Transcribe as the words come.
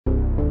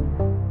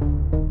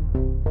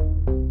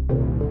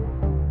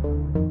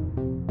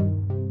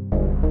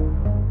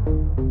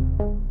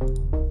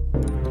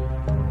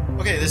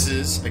Okay, this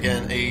is,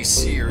 again, a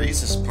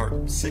series. This is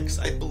part 6,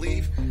 I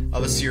believe,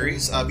 of a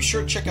series. Be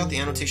sure to check out the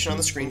annotation on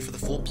the screen for the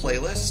full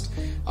playlist,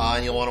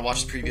 and you'll want to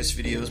watch the previous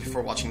videos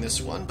before watching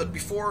this one. But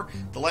before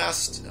the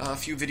last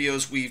few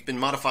videos, we've been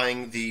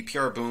modifying the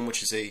Prboom,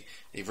 which is a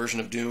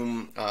version of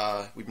Doom.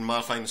 We've been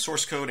modifying the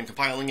source code and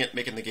compiling it,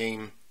 making the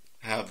game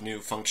have new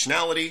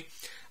functionality.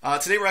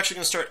 Today we're actually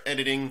going to start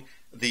editing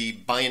the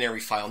binary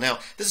file. Now,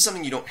 this is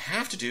something you don't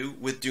have to do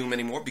with Doom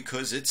anymore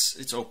because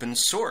it's open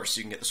source.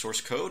 You can get the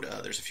source code.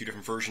 There's a few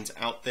different versions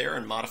out there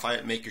and modify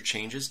it, make your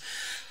changes.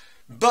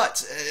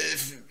 But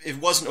if it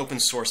wasn't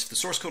open source, if the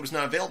source code was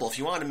not available, if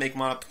you wanted to make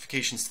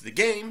modifications to the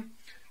game,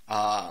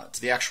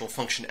 to the actual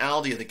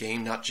functionality of the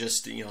game, not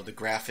just the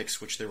graphics,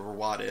 which there were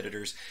WAD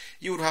editors,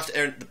 you would have to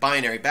edit the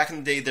binary. Back in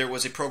the day, there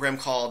was a program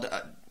called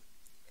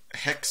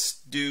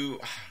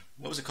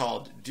what was it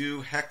called?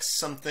 Do Hex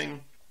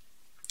something.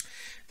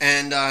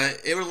 And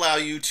it would allow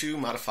you to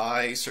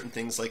modify certain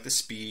things like the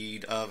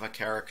speed of a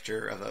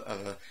character,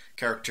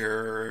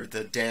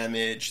 the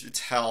damage, its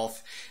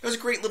health. It was a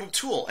great little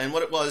tool, and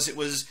what it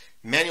was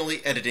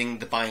manually editing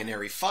the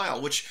binary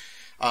file, which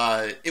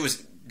it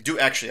was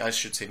actually, I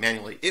should say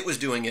manually. It was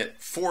doing it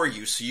for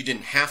you, so you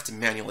didn't have to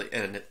manually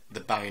edit the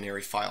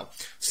binary file.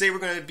 Today we're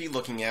going to be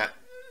looking at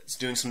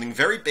doing something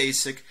very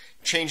basic,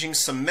 changing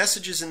some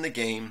messages in the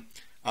game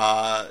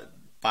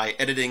by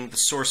editing the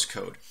source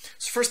code.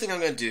 So first thing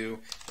I'm going to do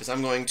is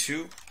I'm going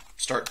to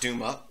start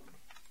Doom up.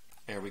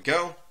 There we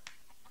go.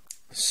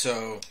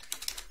 So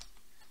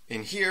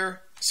in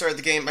here, start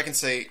the game, I can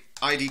say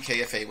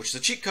IDKFA, which is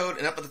a cheat code,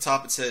 and up at the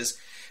top it says,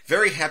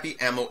 very happy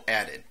ammo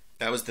added.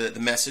 That was the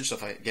message. So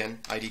if again,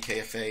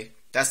 IDKFA,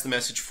 that's the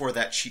message for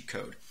that cheat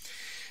code.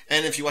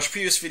 And if you watch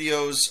previous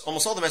videos,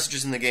 almost all the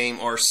messages in the game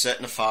are set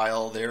in a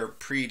file. They're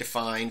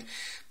predefined.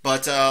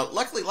 But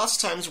luckily,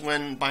 lots of times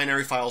when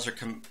binary files are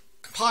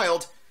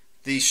compiled,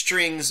 the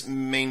strings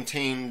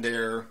maintain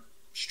their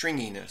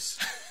stringiness.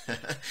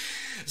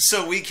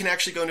 So we can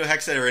actually go into a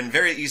hex editor and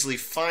very easily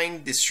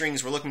find the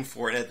strings we're looking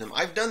for and edit them.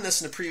 I've done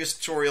this in a previous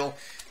tutorial.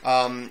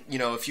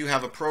 If you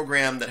have a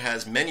program that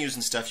has menus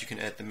and stuff, you can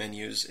edit the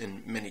menus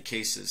in many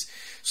cases.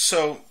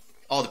 So,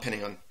 all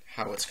depending on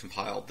how it's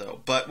compiled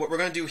though. But what we're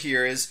going to do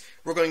here is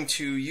we're going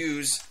to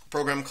use a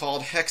program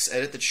called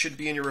Hexedit that should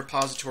be in your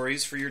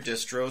repositories for your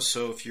distro.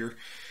 So if you're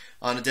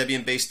on a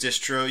Debian-based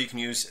distro, you can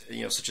use,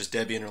 such as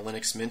Debian or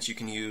Linux Mint, you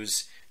can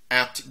use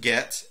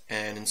apt-get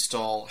and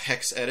install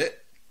Hexedit.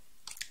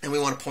 And we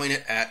want to point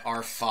it at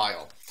our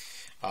file,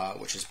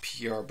 which is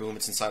Prboom.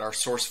 It's inside our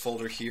source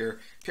folder here,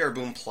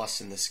 Prboom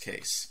Plus in this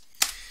case.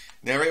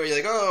 Now, right away, you're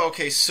like, oh,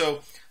 okay,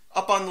 so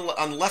up on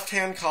the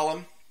left-hand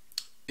column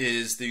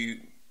is the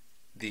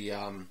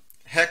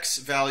hex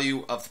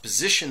value of the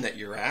position that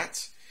you're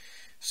at.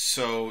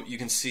 So you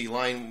can see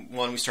line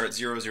 1 we start at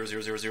 0, 0,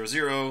 0, 0, 0,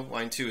 0.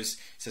 Line 2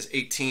 says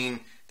 18.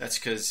 That's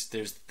because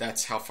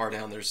that's how far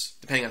down there's,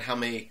 depending on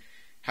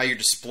how you're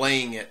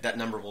displaying it, that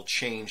number will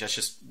change. That's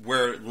just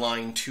where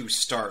line 2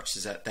 starts,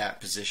 is at that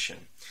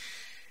position.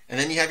 And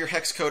then you have your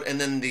hex code,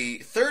 and then the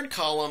third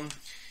column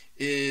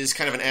is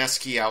kind of an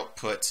ASCII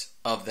output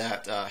of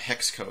that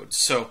hex code.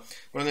 So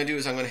what I'm going to do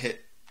is I'm going to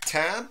hit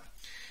Tab.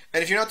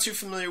 And if you're not too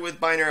familiar with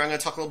binary, I'm going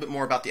to talk a little bit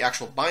more about the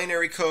actual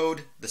binary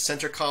code, the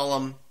center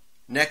column,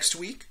 next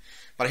week.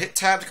 But I hit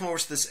Tab to come over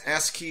to this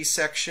ASCII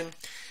section,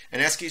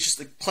 and ASCII is just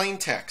the plain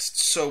text.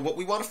 So what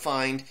we want to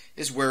find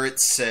is where it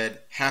said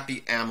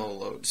happy ammo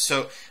load.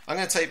 So I'm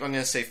going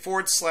to say /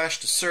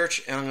 to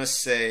search, and I'm going to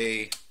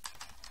say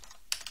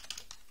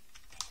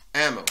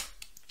ammo.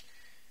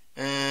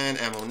 And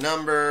ammo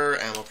number,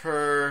 ammo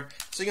per.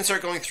 So you can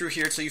start going through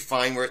here until you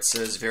find where it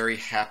says very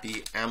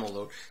happy ammo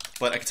load.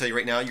 But I can tell you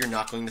right now, you're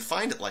not going to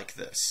find it like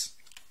this.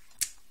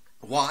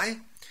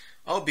 Why?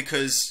 Oh,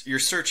 because your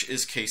search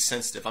is case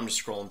sensitive. I'm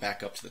just scrolling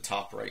back up to the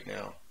top right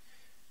now.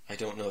 I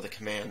don't know the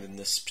command in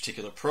this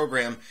particular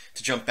program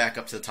to jump back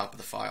up to the top of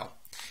the file.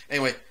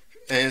 Anyway,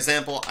 an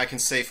example, I can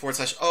say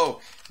 /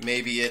 oh,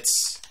 maybe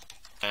it's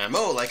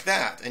ammo like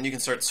that. And you can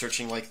start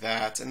searching like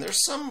that. And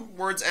there's some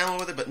words ammo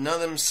with it, but none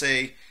of them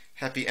say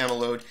happy ammo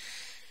load.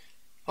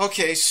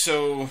 Okay,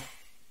 so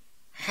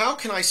how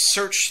can I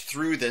search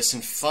through this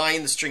and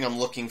find the string I'm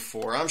looking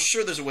for? I'm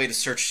sure there's a way to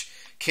search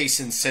case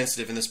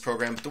insensitive in this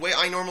program, but the way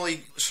I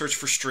normally search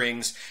for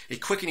strings, a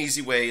quick and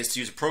easy way, is to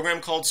use a program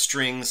called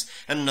strings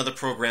and another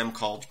program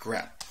called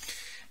grep.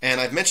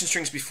 And I've mentioned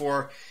strings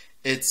before.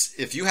 It's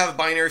if you have a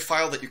binary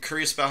file that you're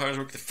curious about how it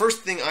works, the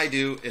first thing I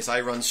do is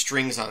I run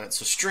strings on it.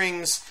 So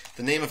strings,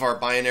 the name of our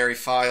binary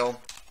file,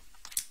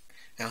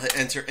 and I'll hit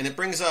enter, and it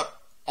brings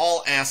up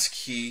all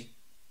ASCII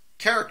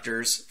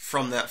characters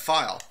from that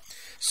file.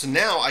 So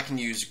now I can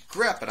use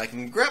grep, and I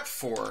can grep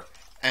for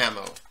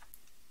ammo.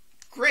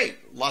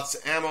 Great, lots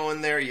of ammo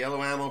in there,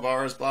 yellow ammo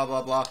bars, blah,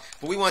 blah, blah.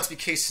 But we want it to be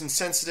case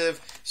insensitive,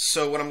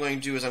 so what I'm going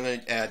to do is I'm going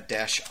to add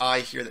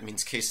 -I here, that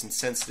means case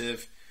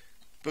insensitive.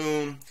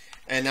 Boom.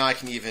 And now I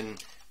can even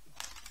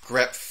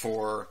grep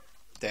for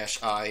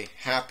 -I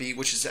happy,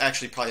 which is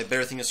actually probably a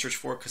better thing to search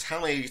for, because how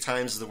many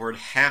times is the word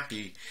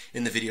happy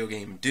in the video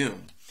game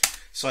Doom?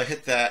 So I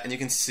hit that, and you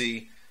can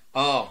see,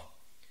 oh,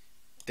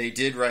 they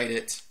did write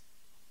it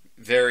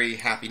very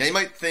happy. Now you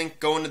might think,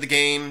 go into the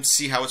game,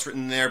 see how it's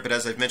written there, but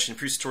as I've mentioned in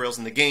previous tutorials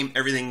in the game,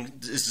 everything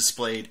is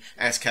displayed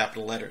as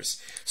capital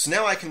letters. So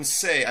now I can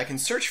say, I can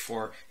search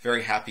for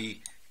very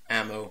happy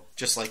ammo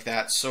just like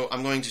that. So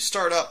I'm going to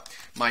start up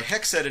my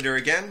hex editor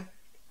again,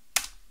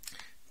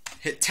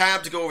 hit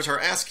tab to go over to our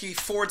ASCII, /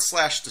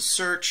 to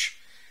search,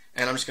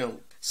 and I'm just going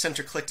to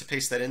center click to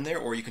paste that in there,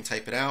 or you can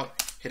type it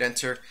out, hit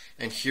enter,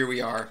 and here we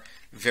are,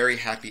 very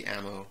happy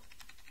ammo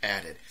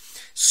added.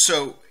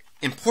 So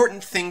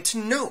important thing to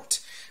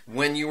note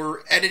when you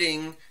are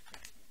editing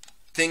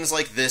things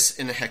like this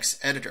in a hex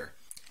editor.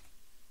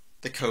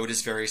 The code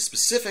is very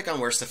specific on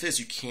where stuff is.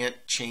 You can't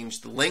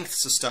change the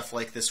lengths of stuff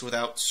like this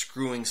without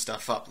screwing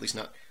stuff up, at least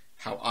not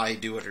how I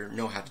do it or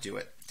know how to do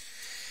it.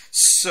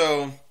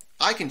 So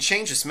I can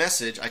change this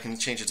message. I can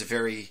change it to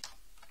very,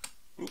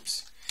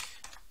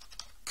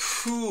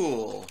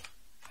 cool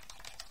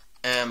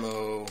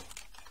ammo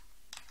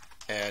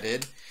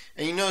added.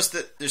 And you notice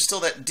that there's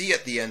still that D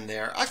at the end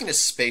there. I can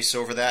just space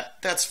over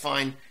that. That's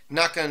fine.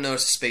 Not going to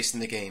notice a space in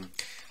the game.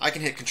 I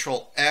can hit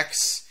Control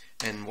X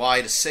and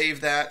Y to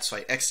save that. So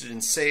I exited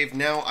and saved.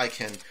 Now I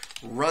can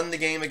run the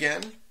game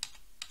again.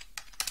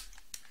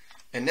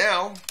 And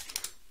now,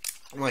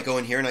 when I go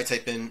in here and I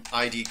type in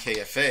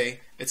IDKFA,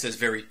 it says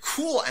very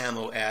cool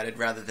ammo added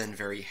rather than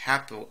very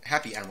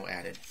happy ammo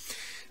added.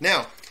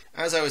 Now,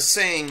 as I was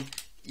saying,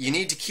 you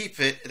need to keep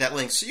it that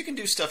length. So you can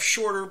do stuff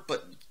shorter,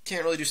 but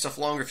can't really do stuff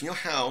longer. If you know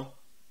how,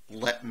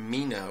 let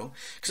me know.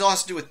 Because it all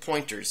has to do with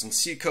pointers. In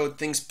C code,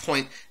 things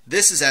point,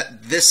 this is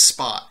at this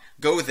spot.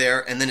 Go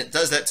there, and then it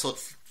does that till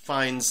it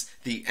finds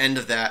the end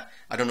of that.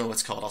 I don't know what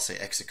it's called. I'll say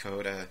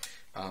Executable.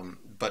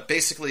 But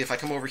basically, if I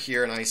come over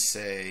here and I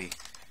say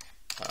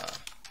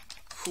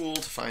cool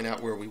to find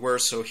out where we were.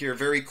 So here,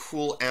 very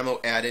cool ammo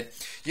added.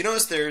 You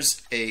notice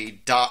there's a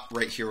dot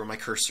right here where my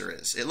cursor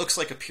is. It looks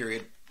like a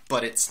period,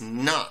 but it's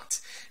not.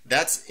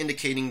 That's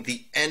indicating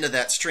the end of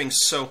that string.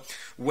 So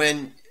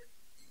when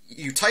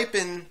you type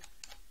in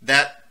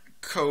that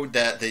code,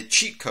 the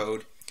cheat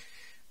code,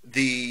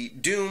 the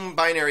Doom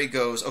binary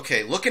goes,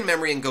 okay, look in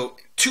memory and go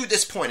to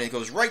this point. And it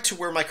goes right to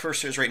where my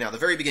cursor is right now, the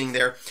very beginning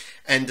there,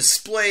 and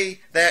display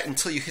that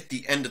until you hit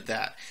the end of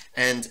that.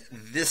 And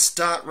this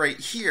dot right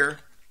here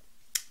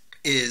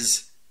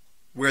is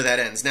where that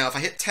ends. Now, if I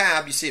hit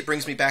tab, you see it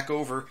brings me back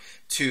over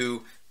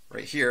to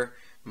right here,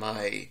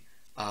 my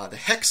the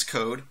hex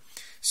code.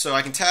 So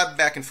I can tab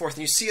back and forth,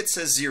 and you see it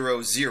says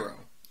 00.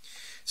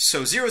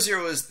 So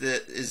 00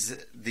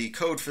 is the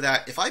code for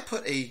that. If I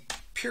put a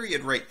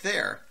period right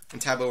there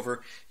and tab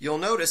over, you'll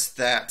notice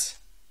that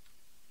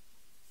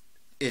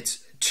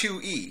it's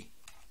 2E.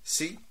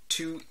 See?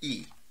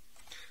 2E.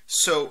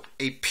 So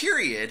a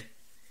period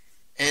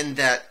and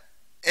that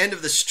end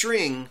of the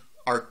string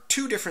are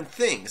two different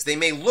things. They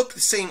may look the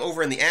same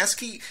over in the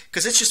ASCII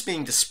because it's just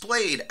being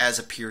displayed as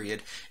a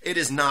period. It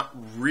is not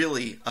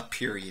really a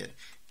period.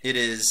 It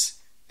is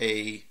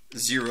a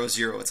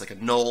 00. It's like a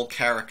null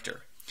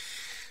character.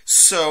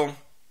 So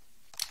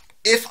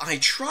if I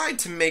tried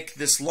to make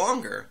this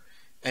longer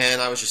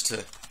and I was just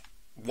to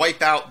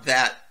wipe out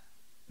that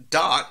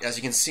dot, as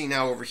you can see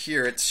now over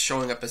here, it's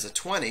showing up as a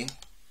 20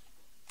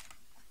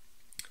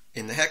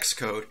 in the hex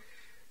code.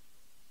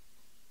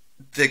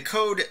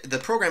 The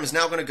program is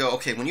now going to go,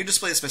 okay, when you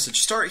display this message,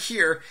 start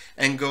here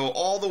and go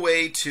all the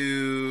way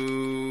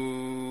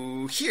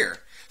to here.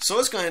 So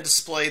it's going to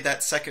display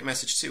that second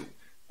message too,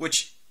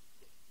 which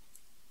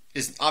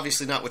is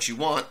obviously not what you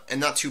want,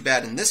 and not too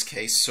bad in this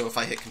case. So if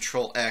I hit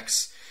Control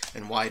X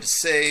and Y to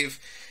save,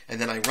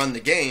 and then I run the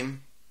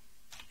game,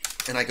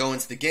 and I go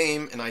into the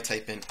game and I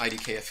type in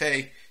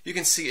IDKFA, you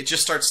can see it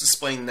just starts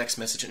displaying the next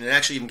message, and it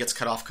actually even gets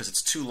cut off because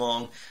it's too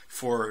long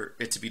for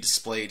it to be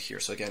displayed here.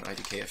 So again,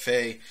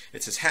 IDKFA,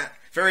 it says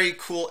very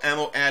cool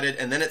ammo added,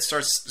 and then it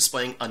starts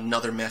displaying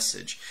another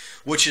message,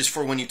 which is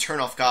for when you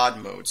turn off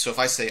God mode. So if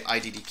I say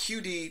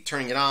IDDQD,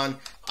 turning it on,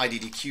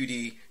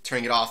 IDDQD,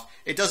 turning it off,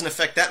 it doesn't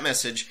affect that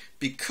message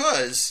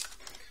because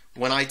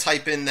when I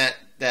type in that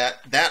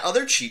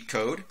other cheat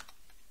code,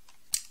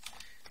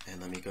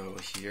 and let me go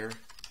here,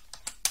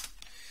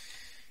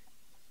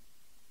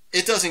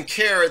 it doesn't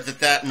care that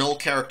that null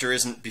character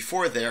isn't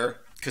before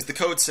there because the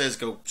code says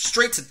go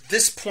straight to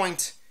this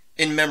point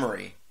in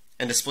memory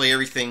and display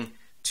everything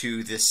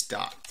to this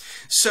dot.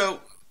 So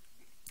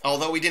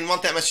although we didn't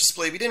want that message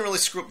displayed, we didn't really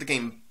screw up the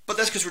game, but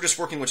that's because we're just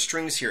working with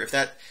strings here.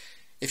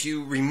 If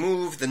you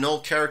remove the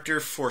null character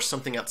for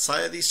something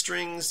outside of these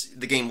strings,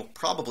 the game will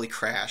probably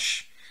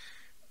crash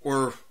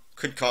or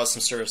could cause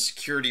some sort of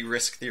security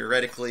risk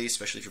theoretically,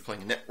 especially if you're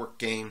playing a network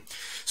game.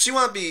 So you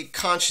want to be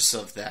conscious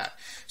of that.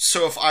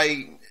 So if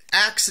I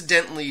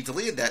accidentally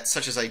deleted that,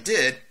 such as I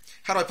did,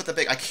 how do I put that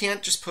back? I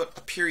can't just put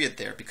a period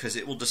there because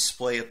it will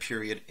display a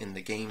period in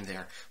the game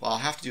there. What I'll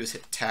have to do is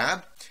hit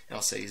tab and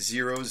I'll say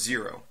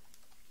 00.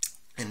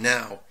 And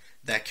now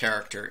that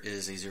character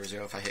is a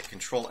 00. If I hit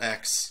Control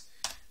X,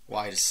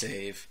 Y to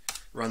save,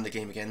 run the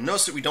game again.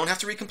 Notice that we don't have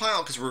to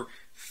recompile because we're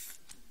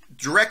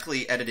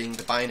directly editing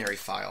the binary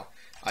file.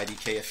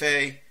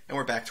 IDKFA, and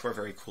we're back to our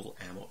very cool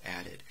ammo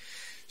added.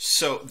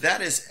 So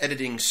that is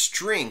editing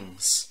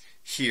strings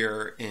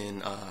here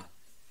in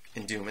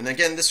Doom. And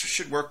again, this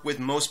should work with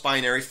most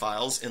binary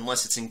files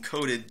unless it's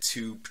encoded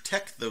to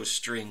protect those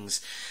strings,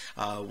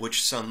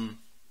 which some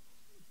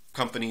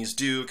companies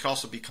do. It could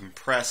also be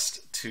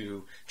compressed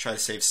to try to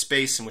save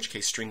space, in which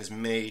case strings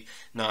may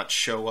not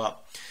show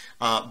up.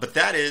 But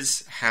that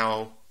is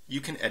how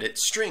you can edit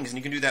strings, and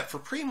you can do that for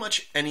pretty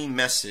much any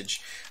message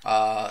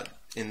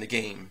in the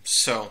game.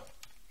 So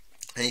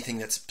anything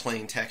that's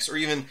plain text, or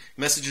even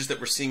messages that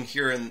we're seeing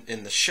here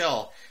in the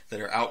shell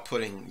that are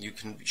outputting, you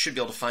should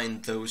be able to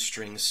find those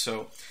strings.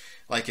 So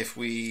like if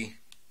I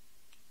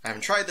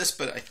haven't tried this,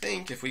 but I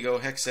think if we go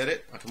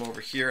Hexedit, I'll come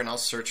over here and I'll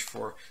search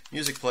for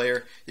music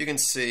player, you can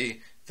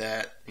see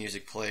that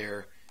music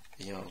player,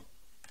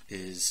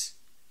 is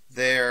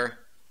there.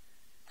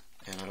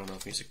 And I don't know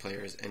if music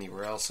player is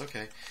anywhere else.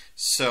 Okay,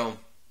 so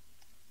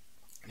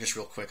just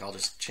real quick, I'll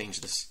just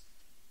change this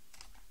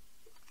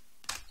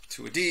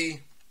to a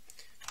D.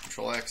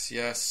 Control X,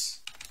 yes.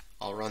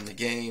 I'll run the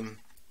game.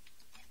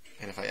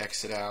 And if I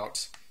exit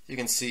out, you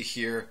can see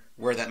here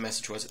where that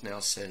message was. It now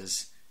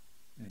says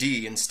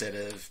D instead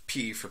of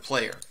P for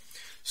player.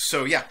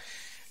 So yeah,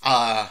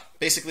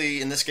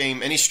 basically in this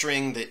game, any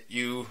string that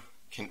you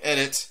can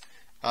edit,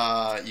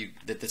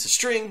 that's a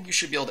string, you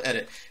should be able to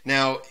edit.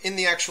 Now, in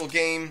the actual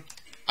game,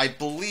 I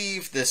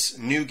believe this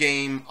new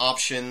game,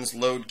 options,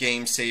 load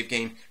game, save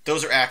game,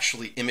 those are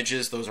actually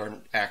images. Those are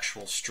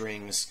actual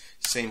strings.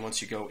 Same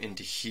once you go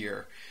into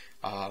here.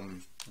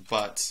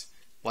 But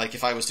like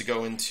if I was to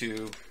go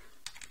into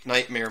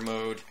nightmare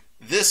mode,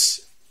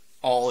 this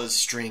all is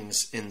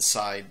strings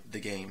inside the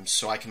game,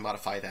 so I can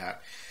modify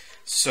that.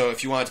 So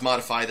if you wanted to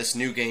modify this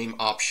new game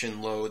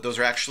option load, those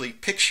are actually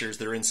pictures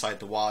that are inside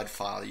the WAD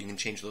file. You can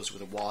change those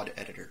with a WAD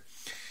editor,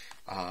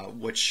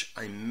 which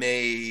I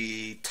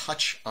may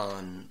touch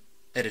on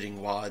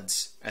editing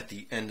WADs at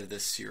the end of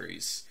this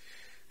series.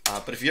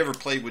 But if you ever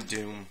played with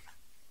Doom,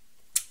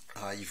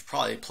 you've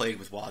probably played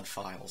with WAD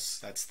files.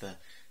 That's the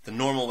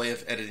normal way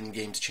of editing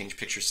games, to change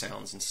picture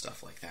sounds and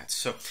stuff like that.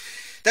 So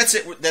that's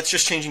it. That's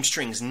just changing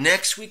strings.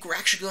 Next week, we're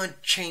actually going to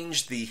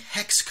change the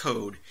hex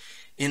code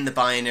in the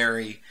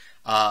binary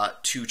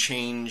to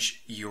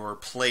change your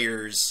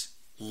player's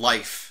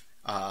life,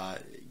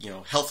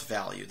 health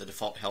value, the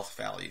default health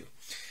value.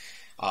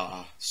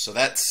 So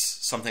that's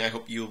something I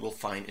hope you will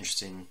find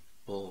interesting.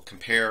 We'll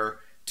compare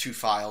two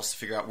files to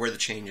figure out where the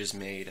change is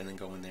made and then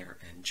go in there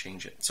and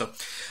change it. So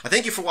I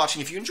thank you for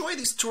watching. If you enjoy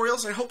these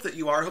tutorials, I hope that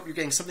you are. I hope you're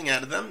getting something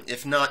out of them.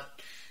 If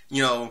not,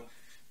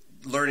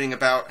 learning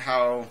about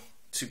how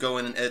to go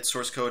in and edit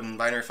source code and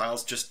binary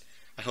files,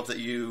 I hope that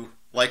you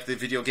like the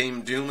video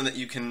game Doom and that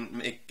you can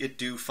make it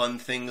do fun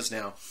things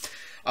now.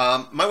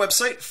 My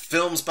website,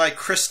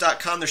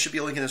 filmsbychris.com. There should be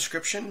a link in the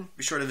description.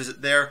 Be sure to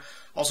visit there.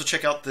 Also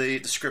check out the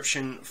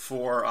description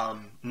for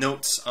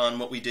notes on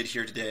what we did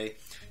here today,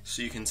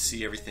 so you can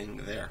see everything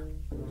there.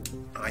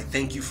 I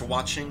thank you for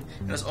watching,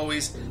 and as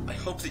always, I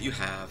hope that you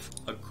have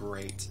a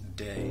great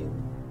day.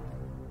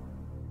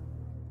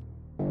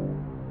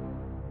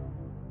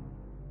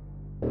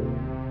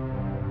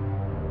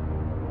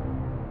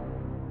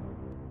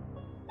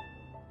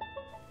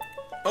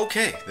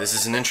 Okay, this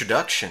is an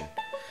introduction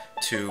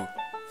to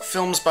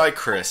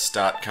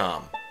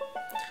filmsbychris.com.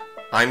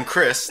 I'm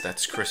Chris,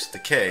 that's Chris with the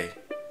K.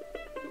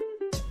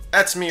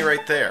 That's me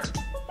right there.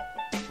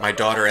 My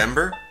daughter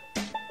Ember,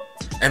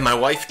 and my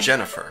wife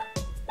Jennifer.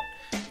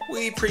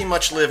 We pretty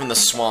much live in the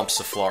swamps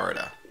of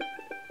Florida.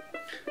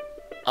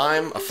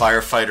 I'm a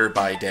firefighter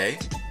by day,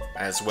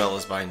 as well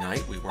as by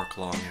night. We work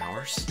long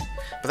hours.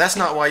 But that's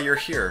not why you're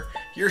here.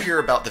 You're here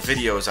about the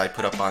videos I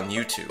put up on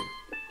YouTube.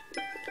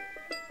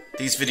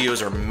 These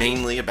videos are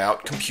mainly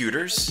about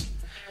computers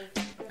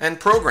and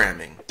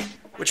programming,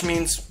 which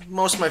means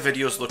most of my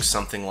videos look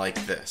something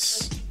like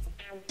this.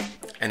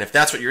 And if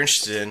that's what you're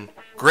interested in,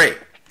 great.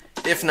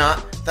 If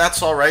not,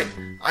 that's alright.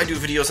 I do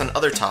videos on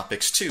other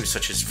topics too,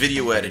 such as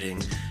video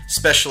editing,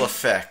 special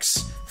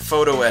effects,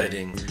 photo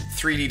editing,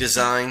 3D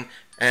design,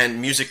 and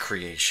music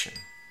creation.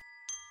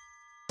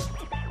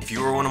 If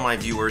you are one of my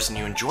viewers and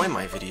you enjoy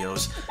my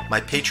videos,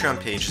 my Patreon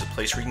page is a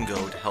place where you can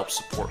go to help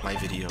support my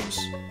videos.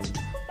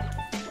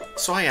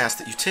 So I ask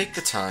that you take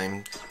the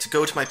time to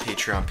go to my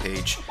Patreon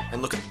page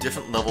and look at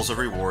different levels of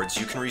rewards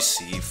you can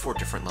receive for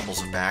different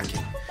levels of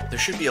backing. There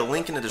should be a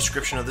link in the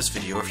description of this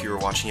video if you are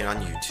watching it on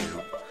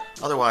YouTube.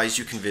 Otherwise,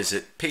 you can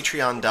visit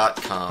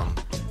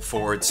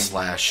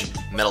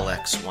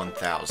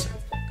patreon.com/MetalX1000.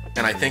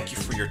 And I thank you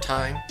for your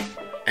time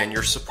and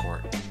your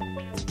support.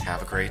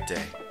 Have a great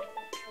day.